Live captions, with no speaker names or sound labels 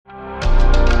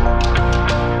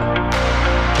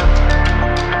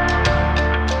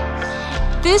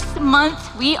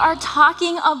month, we are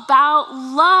talking about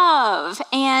love.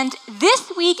 And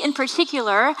this week in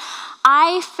particular,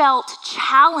 I felt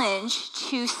challenged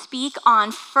to speak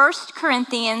on 1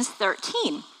 Corinthians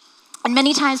 13. And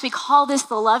many times we call this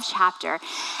the love chapter.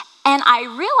 And I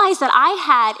realized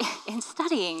that in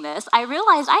studying this, I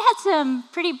realized I had some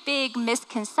pretty big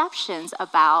misconceptions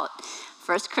about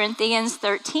 1 Corinthians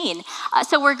 13.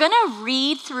 So we're going to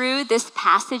read through this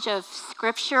passage of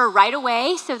scripture right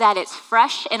away so that it's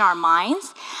fresh in our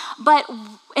minds. But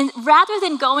rather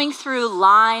than going through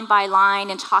line by line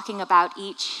and talking about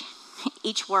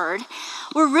each word,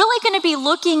 we're really going to be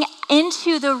looking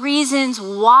into the reasons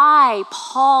why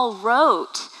Paul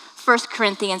wrote 1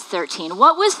 Corinthians 13.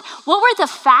 What were the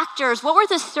factors, what were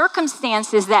the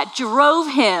circumstances that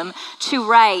drove him to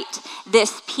write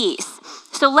this piece?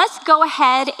 So let's go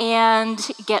ahead and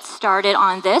get started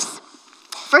on this.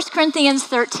 1 Corinthians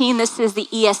 13, this is the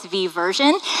ESV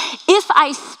version. If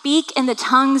I speak in the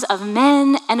tongues of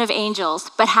men and of angels,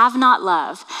 but have not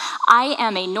love, I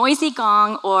am a noisy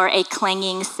gong or a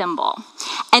clanging cymbal.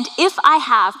 And if I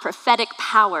have prophetic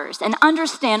powers and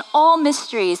understand all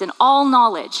mysteries and all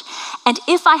knowledge, and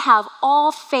if I have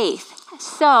all faith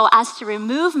so as to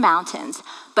remove mountains,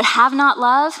 but have not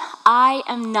love, I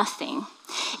am nothing.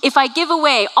 If I give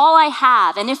away all I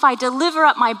have, and if I deliver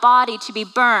up my body to be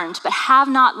burned, but have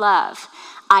not love,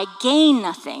 I gain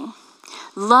nothing.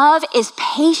 Love is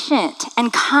patient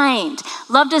and kind.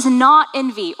 Love does not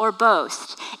envy or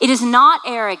boast. It is not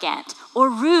arrogant or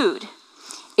rude.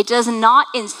 It does not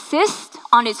insist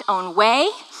on its own way.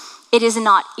 It is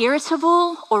not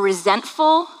irritable or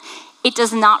resentful. It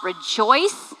does not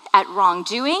rejoice at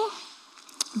wrongdoing,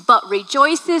 but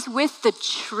rejoices with the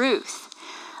truth.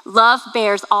 Love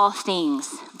bears all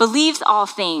things, believes all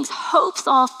things, hopes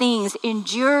all things,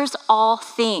 endures all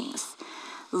things.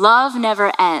 Love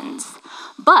never ends.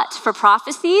 But for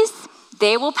prophecies,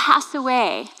 they will pass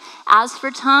away. As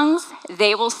for tongues,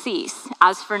 they will cease.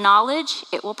 As for knowledge,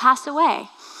 it will pass away.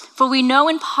 For we know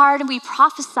in part and we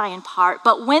prophesy in part,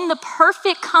 but when the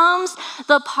perfect comes,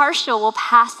 the partial will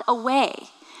pass away.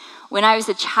 When I was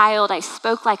a child, I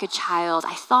spoke like a child,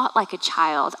 I thought like a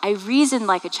child, I reasoned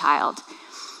like a child.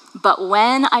 But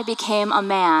when I became a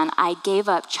man, I gave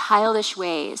up childish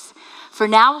ways. For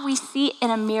now we see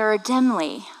in a mirror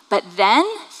dimly, but then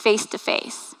face to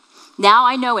face. Now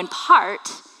I know in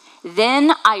part,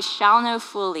 then I shall know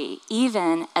fully,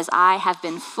 even as I have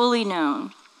been fully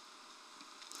known.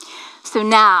 So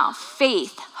now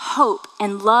faith, hope,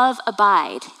 and love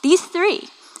abide, these three.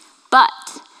 But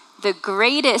the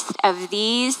greatest of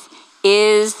these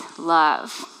is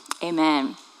love.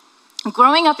 Amen.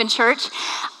 Growing up in church,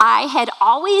 I had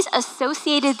always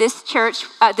associated this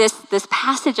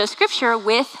passage of scripture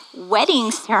with wedding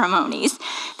ceremonies,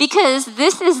 because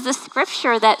this is the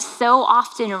scripture that's so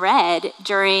often read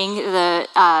during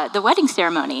the wedding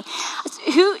ceremony.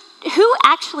 Who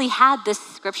actually had this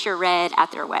scripture read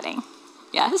at their wedding?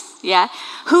 Yes? Yeah.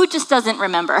 Who just doesn't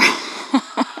remember?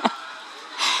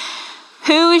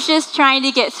 Who's just trying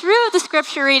to get through the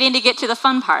scripture reading to get to the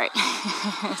fun part?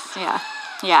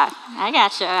 Yeah, I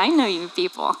gotcha. I know you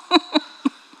people.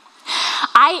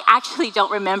 I actually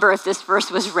don't remember if this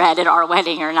verse was read at our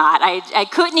wedding or not. I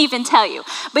couldn't even tell you.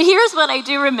 But here's what I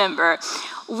do remember.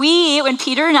 When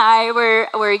Peter and I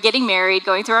were getting married,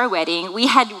 going through our wedding, we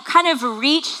had kind of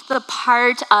reached the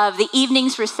part of the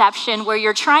evening's reception where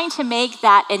you're trying to make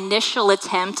that initial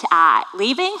attempt at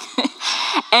leaving.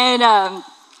 And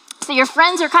so your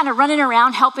friends are kind of running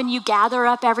around helping you gather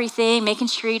up everything, making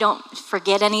sure you don't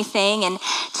forget anything. And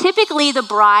typically the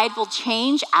bride will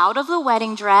change out of the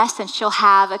wedding dress and she'll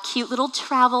have a cute little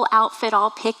travel outfit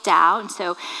all picked out. And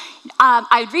so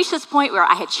I'd reached this point where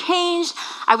I had changed.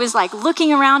 I was like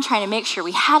looking around trying to make sure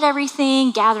we had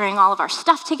everything, gathering all of our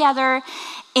stuff together.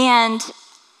 And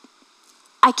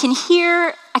I can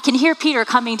hear Peter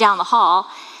coming down the hall.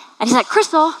 And he's like,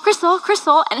 Crystal.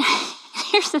 And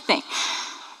here's the thing.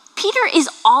 Peter is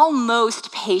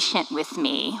almost patient with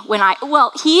me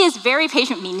he is very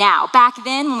patient with me now. Back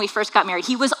then when we first got married,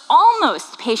 he was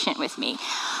almost patient with me.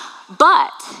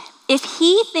 But if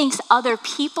he thinks other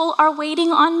people are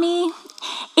waiting on me,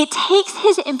 it takes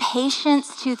his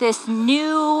impatience to this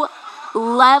new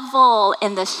level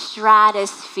in the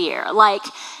stratosphere. Like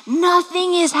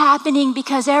nothing is happening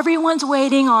because everyone's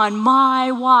waiting on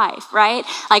my wife, right?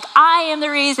 Like I am the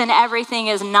reason everything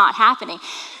is not happening.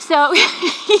 So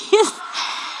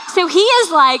he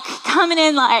is like coming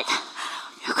in like,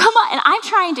 come on. And I'm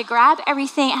trying to grab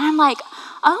everything. And I'm like,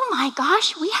 oh my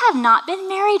gosh, we have not been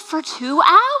married for 2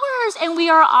 hours and we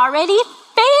are already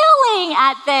failing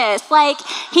at this. Like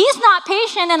he's not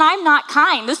patient and I'm not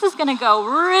kind. This is going to go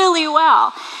really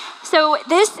well. So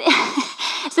this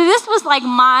was like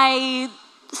my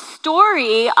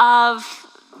story of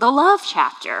the love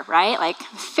chapter, right? Like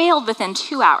failed within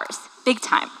 2 hours, big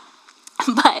time.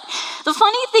 But the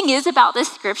funny thing is about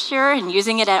this scripture and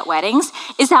using it at weddings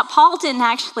is that Paul didn't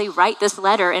actually write this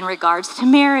letter in regards to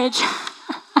marriage.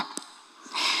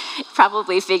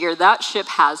 Probably figured that ship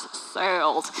has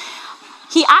sailed.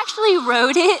 He actually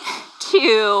wrote it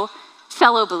to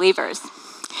fellow believers.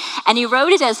 And he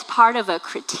wrote it as part of a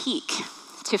critique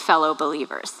to fellow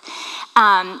believers.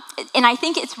 And I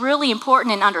think it's really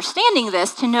important in understanding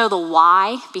this to know the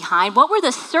why behind what were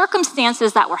the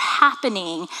circumstances that were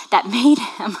happening that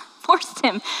forced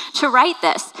him to write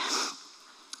this.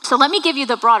 So let me give you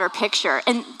the broader picture.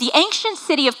 In the ancient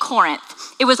city of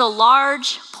Corinth, it was a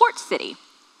large port city.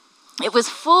 It was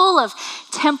full of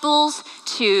temples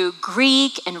to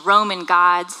Greek and Roman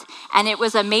gods, and it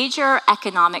was a major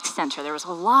economic center. There was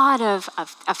a lot of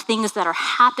things that are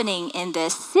happening in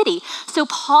this city. So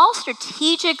Paul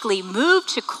strategically moved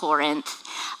to Corinth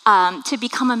to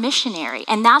become a missionary,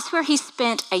 and that's where he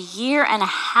spent 1.5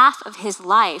 years of his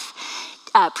life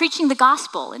preaching the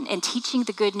gospel and teaching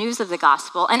the good news of the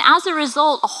gospel. And as a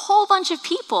result, a whole bunch of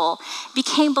people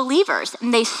became believers,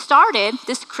 and they started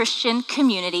this Christian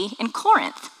community in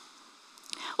Corinth.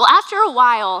 Well, after a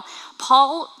while,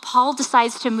 Paul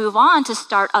decides to move on to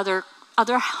start other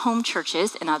home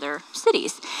churches in other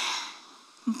cities.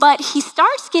 But he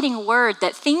starts getting word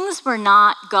that things were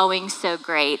not going so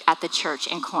great at the church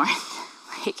in Corinth.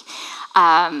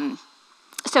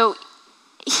 So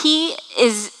he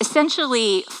is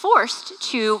essentially forced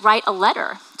to write a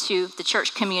letter to the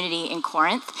church community in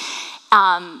Corinth,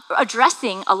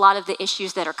 addressing a lot of the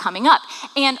issues that are coming up.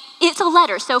 And it's a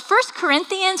letter. So 1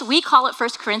 Corinthians, we call it 1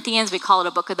 Corinthians, we call it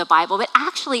a book of the Bible, but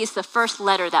actually it's the first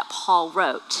letter that Paul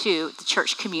wrote to the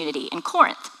church community in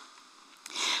Corinth.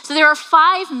 So there are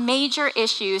 5 major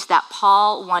issues that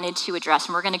Paul wanted to address,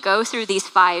 and we're going to go through these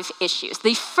 5 issues.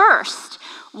 The first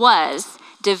was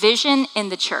division in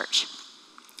the church.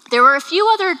 There were a few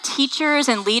other teachers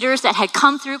and leaders that had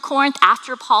come through Corinth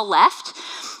after Paul left,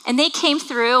 and they came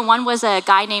through, and one was a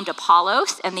guy named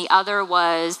Apollos, and the other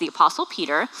was the Apostle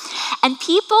Peter. And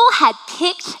people had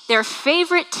picked their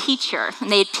favorite teacher,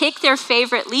 and they'd picked their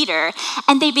favorite leader,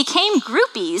 and they became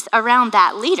groupies around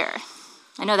that leader.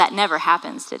 I know that never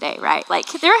happens today, right?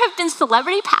 Like, there have been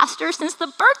celebrity pastors since the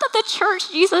birth of the church.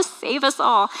 Jesus save us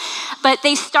all. But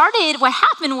what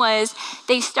happened was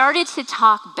they started to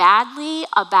talk badly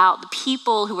about the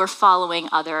people who were following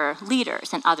other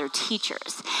leaders and other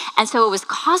teachers. And so it was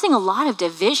causing a lot of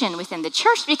division within the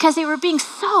church because they were being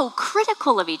so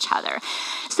critical of each other.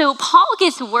 So Paul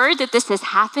gets word that this is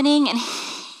happening, and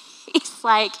he's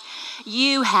like,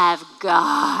 you have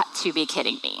got to be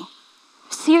kidding me.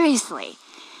 Seriously.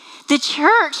 The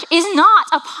church is not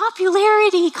a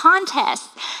popularity contest.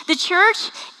 The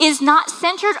church is not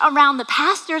centered around the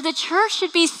pastor. The church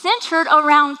should be centered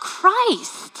around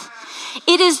Christ.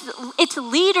 It's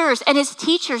leaders and its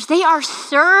teachers. They are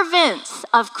servants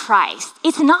of Christ.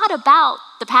 It's not about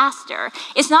the pastor.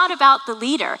 It's not about the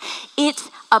leader. It's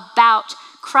about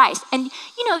Christ. And,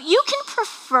 you can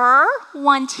prefer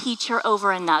one teacher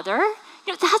over another.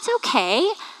 That's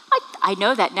okay. I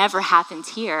know that never happens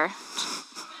here.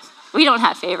 We don't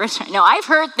have favorites right now. I've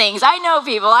heard things. I know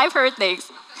people. I've heard things.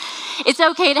 It's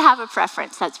okay to have a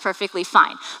preference. That's perfectly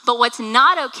fine. But what's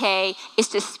not okay is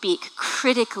to speak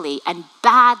critically and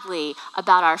badly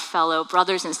about our fellow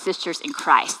brothers and sisters in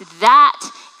Christ.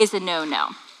 That is a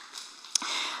no-no.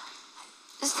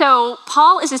 So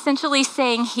Paul is essentially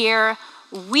saying here,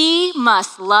 we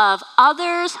must love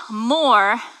others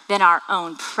more than our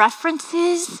own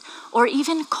preferences or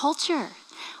even culture.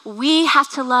 We have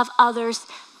to love others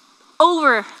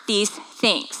over these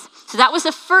things. So that was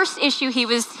the first issue he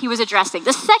was addressing.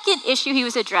 The second issue he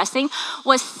was addressing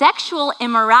was sexual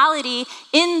immorality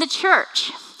in the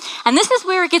church. And this is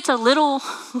where it gets a little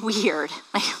weird,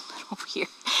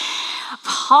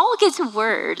 Paul gets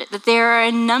word that there are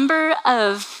a number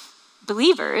of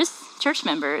believers, church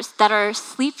members, that are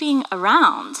sleeping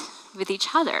around with each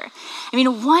other.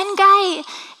 One guy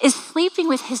is sleeping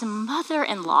with his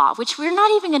mother-in-law, which we're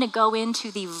not even going to go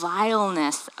into the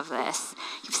vileness of this.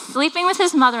 He was sleeping with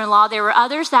his mother-in-law. There were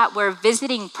others that were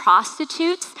visiting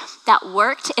prostitutes that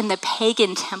worked in the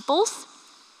pagan temples.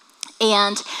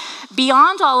 And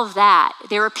beyond all of that,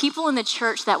 there were people in the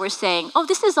church that were saying, oh,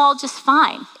 this is all just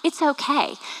fine. It's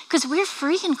okay, because we're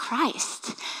free in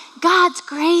Christ. God's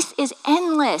grace is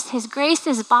endless. His grace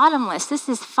is bottomless. This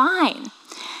is fine.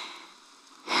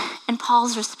 And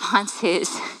Paul's response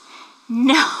is,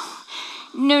 no.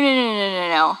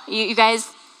 You guys,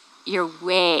 you're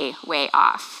way, way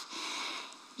off.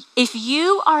 If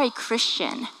you are a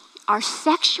Christian, our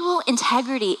sexual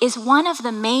integrity is one of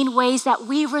the main ways that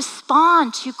we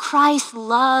respond to Christ's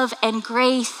love and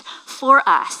grace for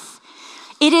us.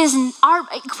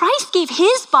 Christ gave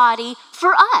his body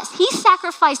for us. He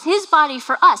sacrificed his body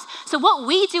for us. So what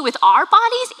we do with our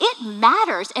bodies, it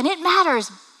matters, and it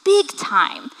matters big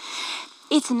time.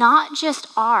 It's not just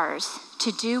ours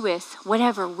to do with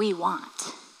whatever we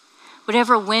want,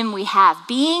 whatever whim we have.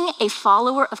 Being a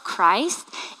follower of Christ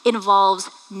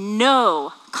involves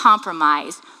no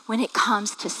compromise when it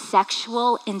comes to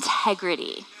sexual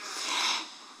integrity.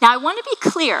 Now, I want to be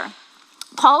clear.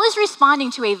 Paul is responding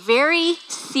to a very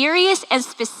serious and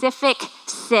specific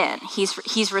sin.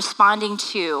 He's responding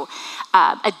to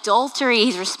adultery.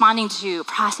 He's responding to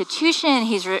prostitution.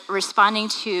 He's responding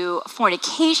to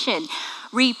fornication,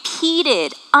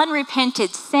 repeated,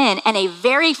 unrepented sin, and a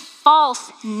very false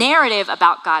narrative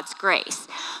about God's grace.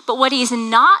 But what he's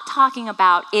not talking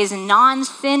about is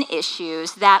non-sin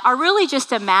issues that are really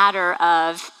just a matter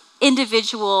of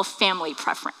individual family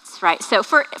preference. Right? So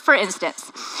for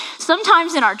instance,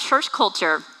 sometimes in our church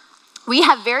culture, we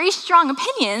have very strong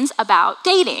opinions about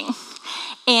dating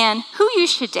and who you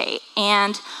should date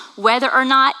and whether or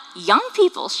not young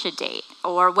people should date,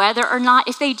 or whether or not,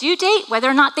 if they do date, whether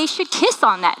or not they should kiss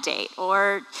on that date,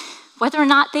 or whether or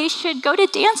not they should go to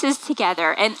dances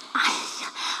together. And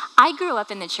I grew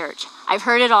up in the church. I've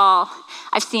heard it all.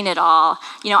 I've seen it all.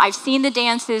 I've seen the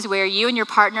dances where you and your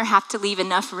partner have to leave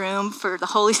enough room for the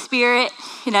Holy Spirit.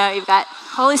 You've got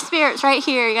Holy Spirit's right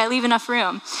here. You got to leave enough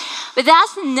room. But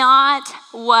that's not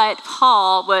what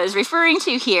Paul was referring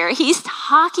to here. He's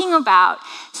talking about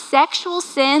sexual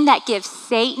sin that gives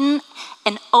Satan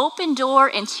an open door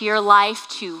into your life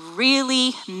to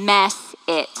really mess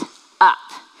it up.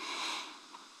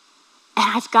 And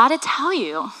I've got to tell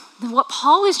you, what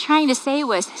Paul was trying to say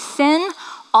was sin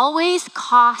always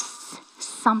costs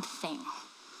something.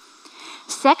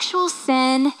 Sexual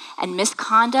sin and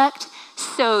misconduct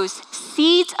sows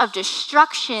seeds of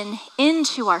destruction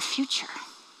into our future.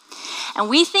 And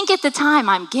we think at the time,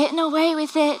 I'm getting away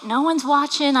with it. No one's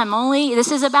watching.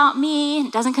 This is about me.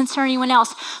 It doesn't concern anyone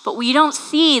else. But we don't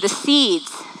see the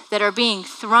seeds that are being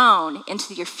thrown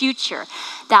into your future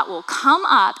that will come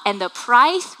up, and the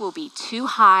price will be too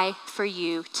high for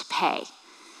you to pay.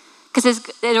 Because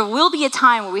there will be a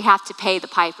time where we have to pay the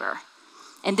piper.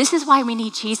 And this is why we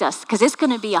need Jesus, because it's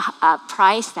going to be a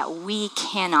price that we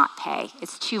cannot pay.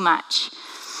 It's too much.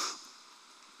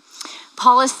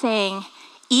 Paul is saying,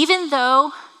 even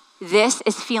though this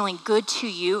is feeling good to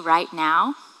you right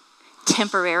now,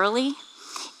 temporarily,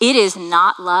 it is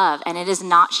not love, and it is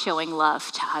not showing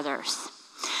love to others.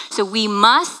 So we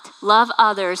must love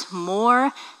others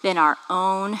more than our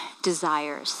own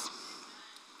desires.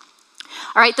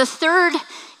 All right, the third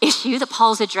issue that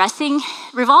Paul's addressing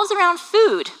revolves around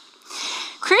food.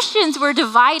 Christians were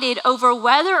divided over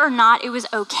whether or not it was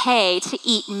okay to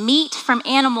eat meat from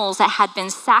animals that had been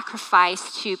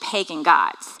sacrificed to pagan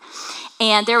gods.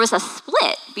 And there was a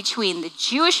split between the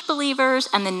Jewish believers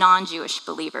and the non-Jewish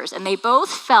believers. And they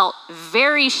both felt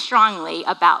very strongly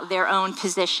about their own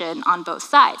position on both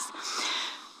sides.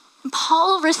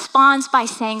 Paul responds by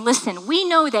saying, listen, we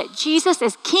know that Jesus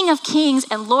is King of Kings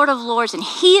and Lord of Lords, and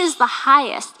he is the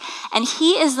highest, and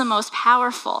he is the most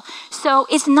powerful. So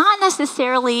it's not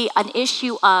necessarily an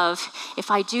issue of, if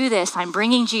I do this, I'm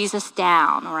bringing Jesus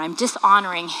down, or I'm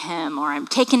dishonoring him, or I'm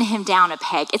taking him down a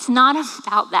peg. It's not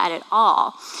about that at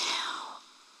all.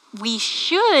 We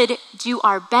should do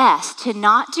our best to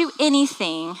not do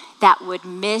anything that would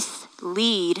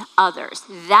mislead others.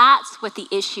 That's what the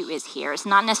issue is here. It's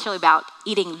not necessarily about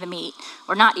eating the meat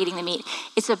or not eating the meat.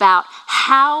 It's about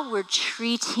how we're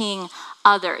treating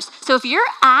others. So if your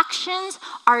actions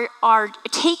are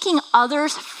taking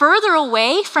others further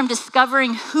away from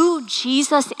discovering who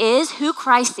Jesus is, who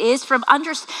Christ is, from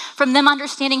them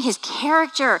understanding his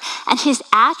character and his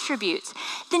attributes,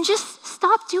 then just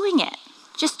stop doing it.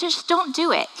 Just don't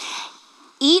do it.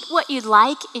 Eat what you'd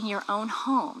like in your own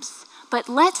homes, but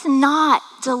let's not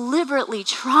deliberately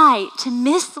try to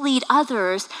mislead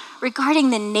others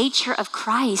regarding the nature of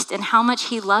Christ and how much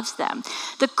he loves them.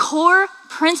 The core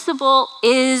principle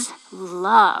is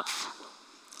love.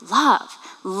 Love.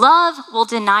 Love will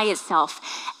deny itself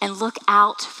and look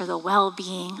out for the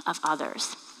well-being of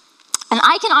others. And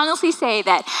I can honestly say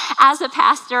that as a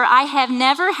pastor, I have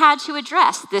never had to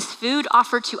address this food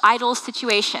offered to idols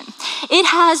situation. It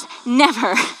has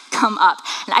never come up.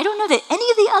 And I don't know that any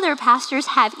of the other pastors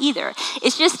have either.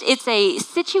 It's a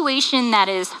situation that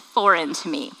is foreign to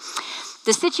me.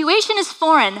 The situation is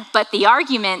foreign, but the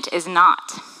argument is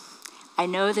not. I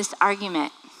know this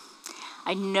argument.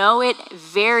 I know it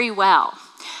very well.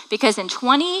 because in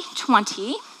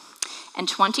 2020 and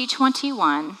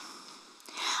 2021,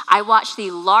 I watched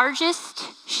the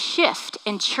largest shift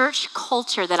in church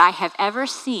culture that I have ever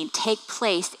seen take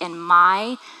place in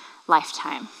my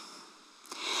lifetime.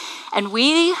 And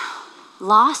we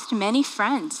lost many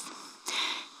friends,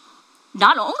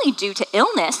 not only due to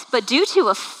illness, but due to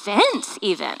offense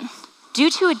even, due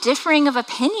to a differing of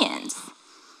opinions,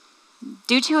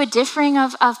 due to a differing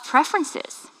of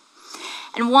preferences.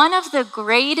 And one of the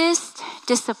greatest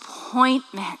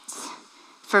disappointments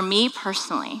for me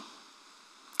personally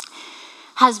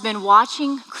has been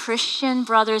watching Christian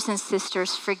brothers and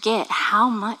sisters forget how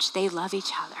much they love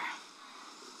each other.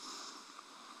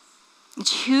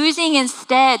 Choosing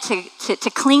instead to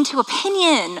cling to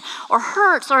opinion or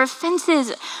hurts or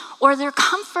offenses or their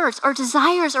comforts or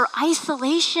desires or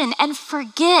isolation and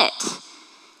forget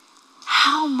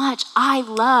how much I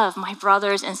love my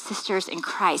brothers and sisters in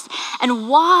Christ. And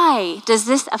why does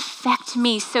this affect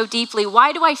me so deeply?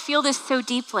 Why do I feel this so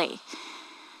deeply?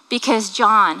 Because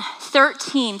John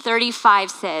 13:35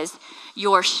 says,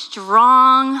 your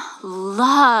strong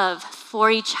love for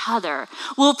each other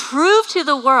will prove to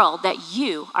the world that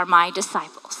you are my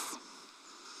disciples.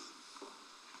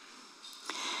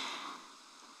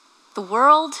 The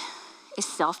world is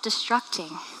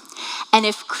self-destructing. And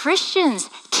if Christians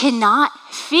cannot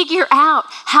figure out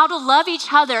how to love each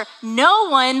other, no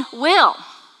one will.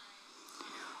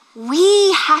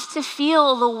 We have to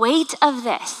feel the weight of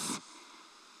this.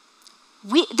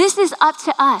 This is up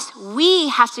to us. We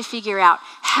have to figure out,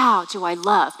 how do I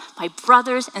love my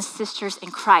brothers and sisters in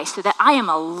Christ so that I am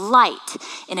a light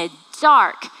in a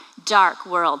dark, dark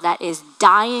world that is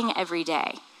dying every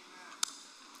day.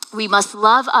 We must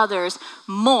love others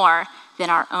more than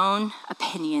our own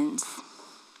opinions.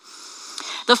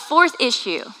 The fourth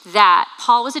issue that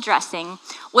Paul was addressing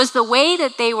was the way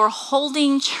that they were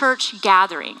holding church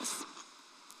gatherings.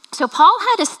 So Paul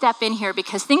had to step in here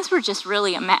because things were just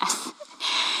really a mess.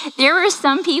 There were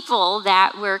some people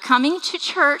that were coming to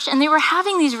church and they were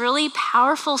having these really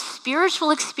powerful spiritual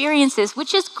experiences,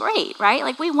 which is great, right?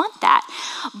 Like we want that.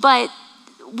 But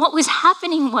what was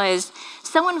happening was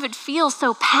someone would feel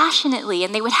so passionately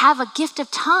and they would have a gift of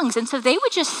tongues. And so they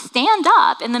would just stand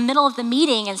up in the middle of the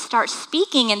meeting and start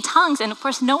speaking in tongues. And of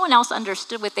course, no one else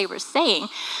understood what they were saying.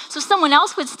 So someone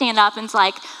else would stand up and it's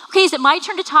like, okay, is it my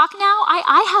turn to talk now?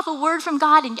 I have a word from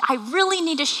God and I really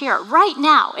need to share it right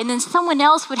now. And then someone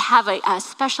else would have a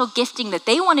special gifting that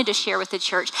they wanted to share with the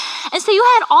church. And so you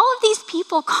had all of these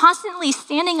people constantly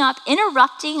standing up,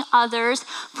 interrupting others,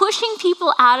 pushing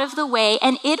people out of the way.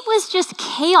 And it was just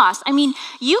chaos. I mean,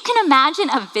 you can imagine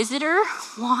a visitor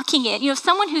walking in,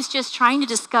 someone who's just trying to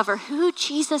discover who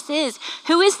Jesus is,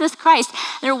 who is this Christ.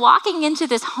 They're walking into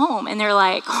this home and they're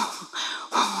like, oh,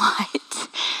 what?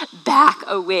 Back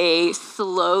away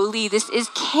slowly. This is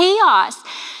chaos.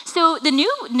 So the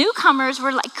newcomers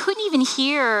were like, couldn't even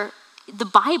hear the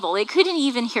Bible. They couldn't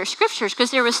even hear scriptures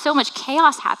because there was so much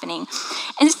chaos happening.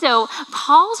 And so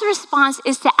Paul's response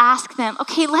is to ask them,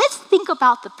 okay, let's think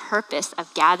about the purpose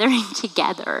of gathering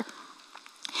together.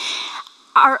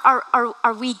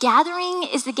 Are we gathering?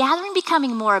 Is the gathering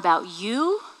becoming more about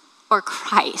you or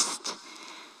Christ?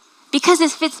 Because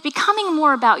if it's becoming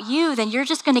more about you, then you're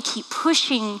just going to keep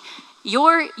pushing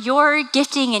your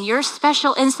gifting and your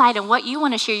special insight and what you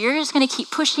want to share. You're just going to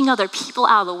keep pushing other people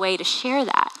out of the way to share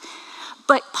that.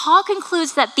 But Paul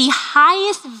concludes that the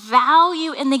highest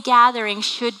value in the gathering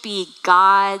should be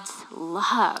God's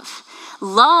love.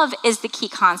 Love is the key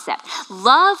concept.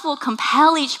 Love will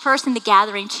compel each person in the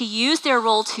gathering to use their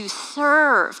role to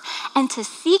serve and to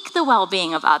seek the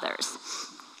well-being of others.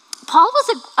 Paul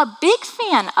was a big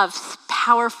fan of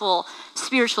powerful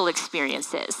spiritual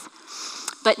experiences,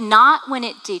 but not when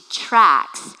it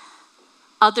detracts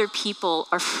other people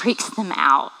or freaks them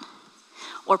out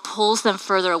or pulls them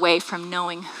further away from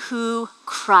knowing who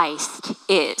Christ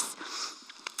is.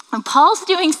 And Paul's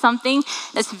doing something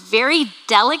that's very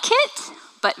delicate,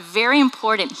 but very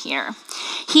important here.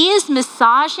 He is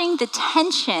massaging the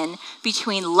tension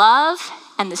between love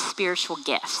and the spiritual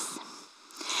gifts.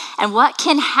 And what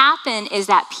can happen is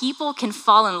that people can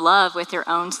fall in love with their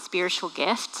own spiritual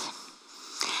gift,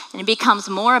 and it becomes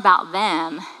more about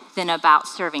them than about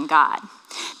serving God.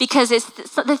 Because it's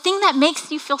the thing that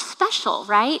makes you feel special,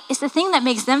 right? It's the thing that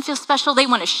makes them feel special. They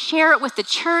want to share it with the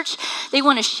church. They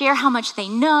want to share how much they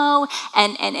know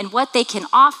and what they can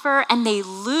offer. And they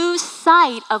lose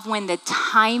sight of when the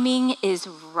timing is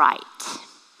right.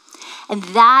 And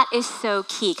that is so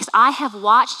key, because I have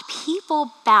watched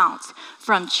people bounce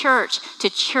from church to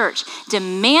church,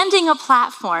 demanding a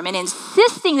platform and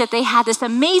insisting that they had this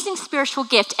amazing spiritual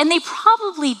gift, and they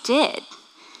probably did.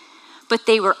 but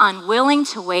they were unwilling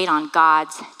to wait on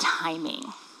God's timing.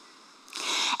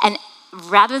 And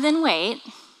rather than wait,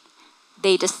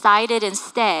 they decided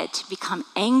instead to become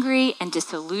angry and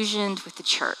disillusioned with the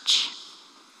church.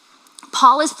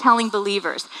 Paul is telling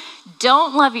believers,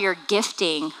 don't love your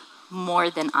gifting more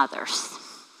than others.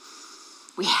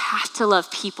 We have to love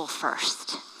people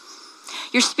first.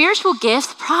 Your spiritual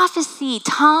gifts, prophecy,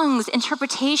 tongues,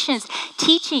 interpretations,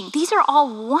 teaching, these are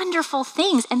all wonderful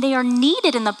things and they are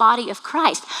needed in the body of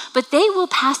Christ, but they will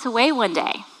pass away one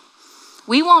day.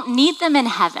 We won't need them in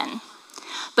heaven.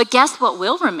 But guess what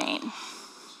will remain?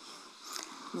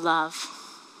 Love.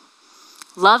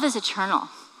 Love is eternal.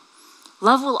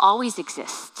 Love will always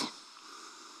exist.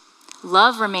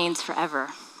 Love remains forever.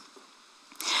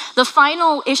 The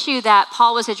final issue that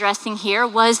Paul was addressing here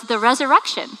was the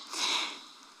resurrection.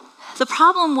 The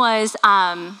problem was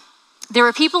there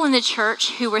were people in the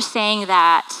church who were saying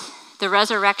that the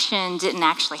resurrection didn't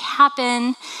actually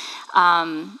happen,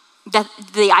 that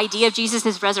the idea of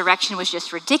Jesus' resurrection was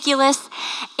just ridiculous,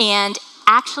 and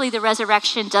actually the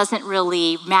resurrection doesn't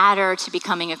really matter to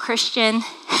becoming a Christian.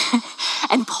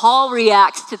 And Paul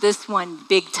reacts to this one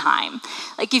big time.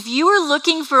 Like if you were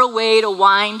looking for a way to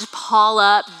wind Paul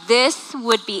up, this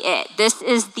would be it. This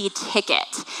is the ticket.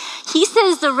 He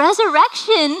says the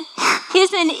resurrection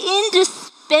is an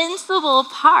indispensable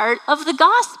part of the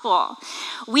gospel.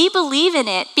 We believe in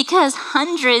it because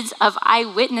hundreds of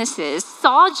eyewitnesses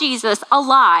saw Jesus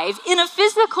alive in a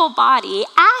physical body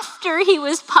after he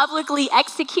was publicly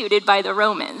executed by the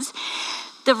Romans.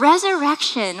 The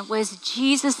resurrection was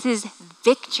Jesus'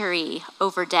 victory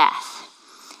over death.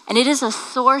 And it is a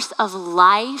source of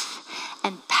life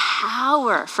and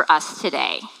power for us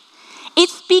today.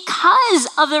 It's because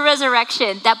of the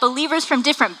resurrection that believers from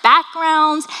different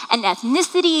backgrounds and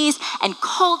ethnicities and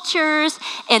cultures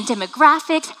and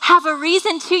demographics have a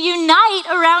reason to unite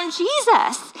around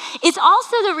Jesus. It's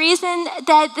also the reason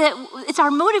that it's our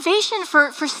motivation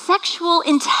for sexual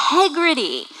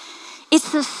integrity.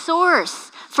 It's the source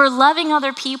for loving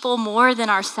other people more than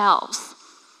ourselves.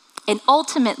 And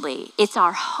ultimately, it's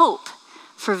our hope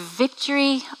for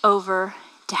victory over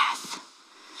death.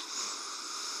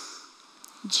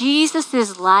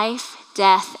 Jesus' life,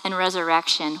 death, and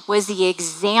resurrection was the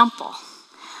example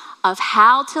of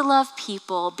how to love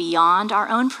people beyond our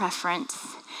own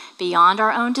preference, beyond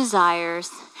our own desires,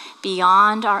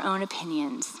 beyond our own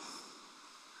opinions.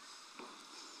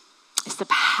 It's the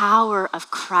power of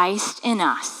Christ in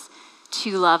us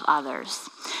to love others.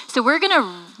 So we're going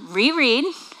to reread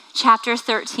chapter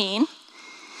 13,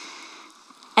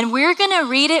 and we're going to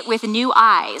read it with new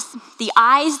eyes, the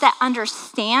eyes that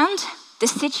understand the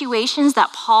situations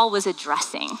that Paul was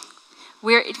addressing.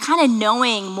 We're kind of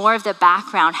knowing more of the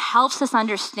background helps us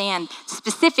understand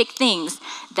specific things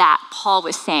that Paul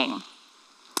was saying.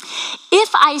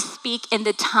 If I speak in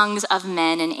the tongues of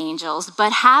men and angels,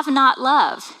 but have not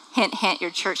love, hint, hint, your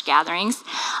church gatherings,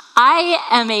 I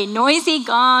am a noisy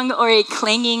gong or a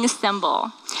clanging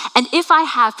cymbal. And if I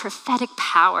have prophetic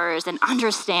powers and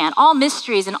understand all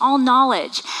mysteries and all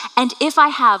knowledge, and if I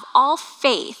have all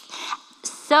faith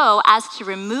so as to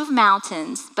remove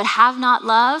mountains, but have not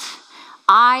love,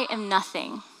 I am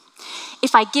nothing.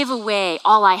 If I give away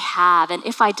all I have, and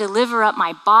if I deliver up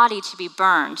my body to be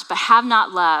burned, but have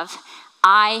not love,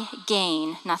 I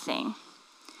gain nothing.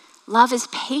 Love is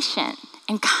patient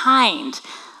and kind.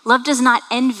 Love does not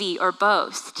envy or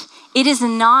boast. It is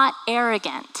not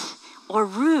arrogant or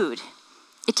rude.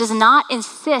 It does not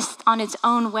insist on its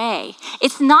own way.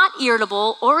 It's not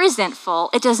irritable or resentful.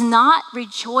 It does not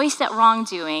rejoice at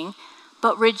wrongdoing,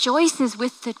 but rejoices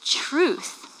with the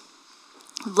truth.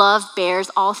 Love bears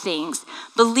all things,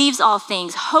 believes all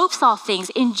things, hopes all things,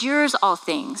 endures all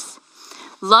things.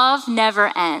 Love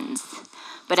never ends.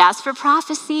 But as for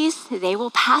prophecies, they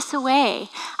will pass away.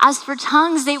 As for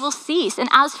tongues, they will cease. And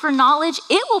as for knowledge,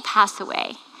 it will pass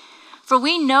away. For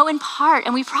we know in part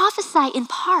and we prophesy in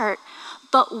part,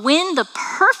 but when the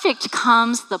perfect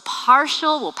comes, the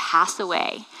partial will pass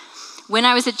away. When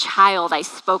I was a child, I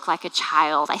spoke like a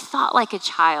child. I thought like a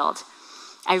child.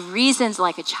 I reasoned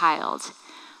like a child.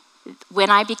 When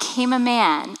I became a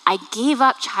man, I gave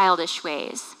up childish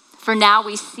ways. For now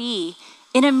we see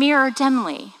in a mirror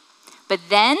dimly, but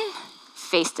then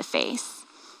face to face.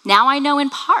 Now I know in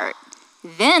part,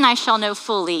 then I shall know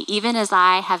fully, even as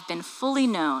I have been fully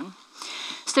known.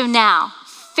 So now,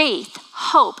 faith,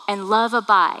 hope, and love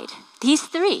abide, these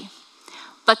three.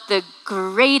 But the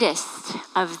greatest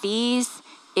of these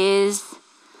is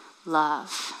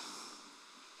love.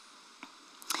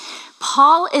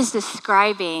 Paul is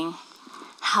describing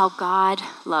how God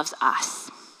loves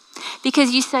us.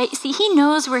 Because you see, he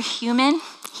knows we're human.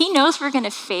 He knows we're going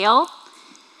to fail.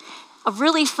 A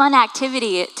really fun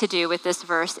activity to do with this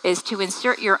verse is to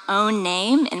insert your own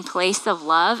name in place of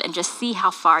love and just see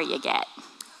how far you get.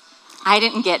 I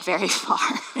didn't get very far.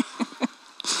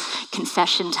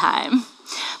 Confession time.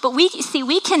 But we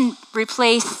can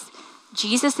replace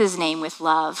Jesus' name with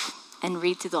love and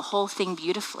read through the whole thing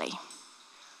beautifully.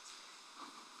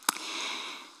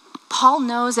 Paul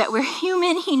knows that we're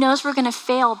human. He knows we're going to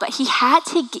fail, but he had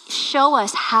to show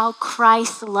us how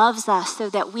Christ loves us so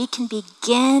that we can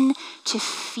begin to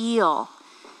feel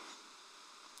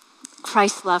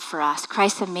Christ's love for us,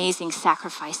 Christ's amazing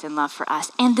sacrifice and love for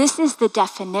us. And this is the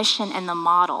definition and the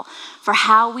model for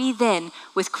how we then,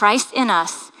 with Christ in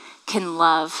us, can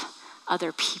love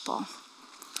other people.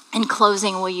 In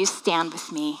closing, will you stand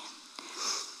with me?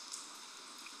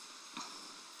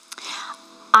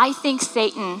 I think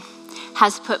Satan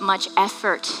has put much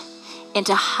effort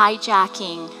into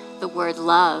hijacking the word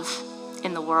love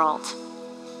in the world.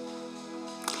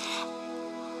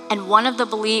 And one of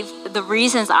the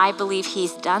reasons I believe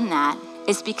he's done that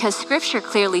is because Scripture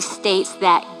clearly states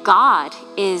that God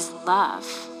is love.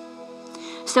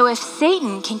 So if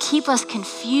Satan can keep us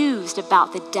confused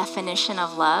about the definition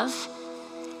of love,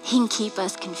 he can keep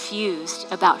us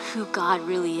confused about who God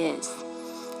really is,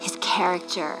 his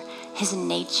character, his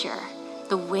nature,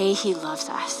 the way he loves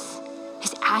us,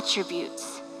 his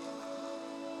attributes.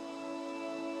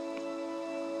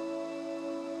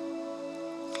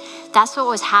 That's what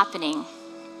was happening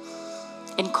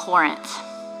in Corinth,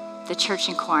 the church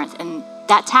in Corinth, and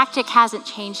that tactic hasn't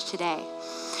changed today.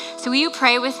 So will you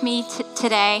pray with me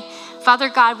today? Father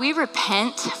God, we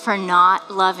repent for not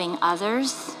loving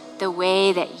others the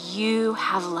way that you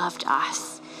have loved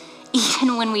us,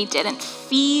 even when we didn't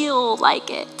feel like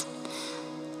it,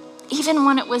 even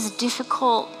when it was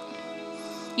difficult.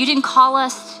 You didn't call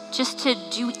us just to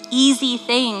do easy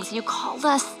things. You called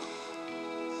us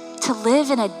to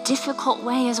live in a difficult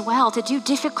way as well, to do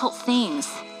difficult things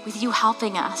with you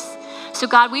helping us. So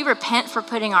God, we repent for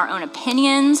putting our own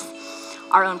opinions,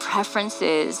 our own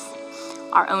preferences,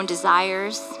 our own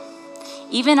desires,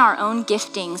 even our own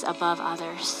giftings above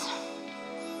others.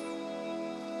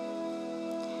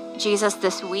 Jesus,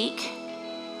 this week,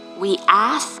 we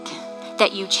ask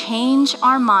that you change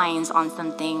our minds on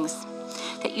some things,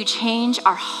 that you change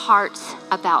our hearts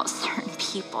about certain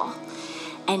people,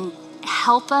 and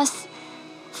help us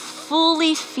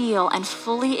fully feel and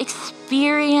fully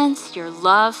experience your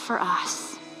love for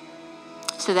us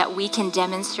so that we can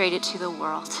demonstrate it to the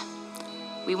world.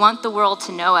 We want the world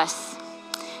to know us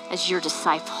as your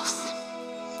disciples.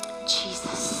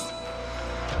 Jesus.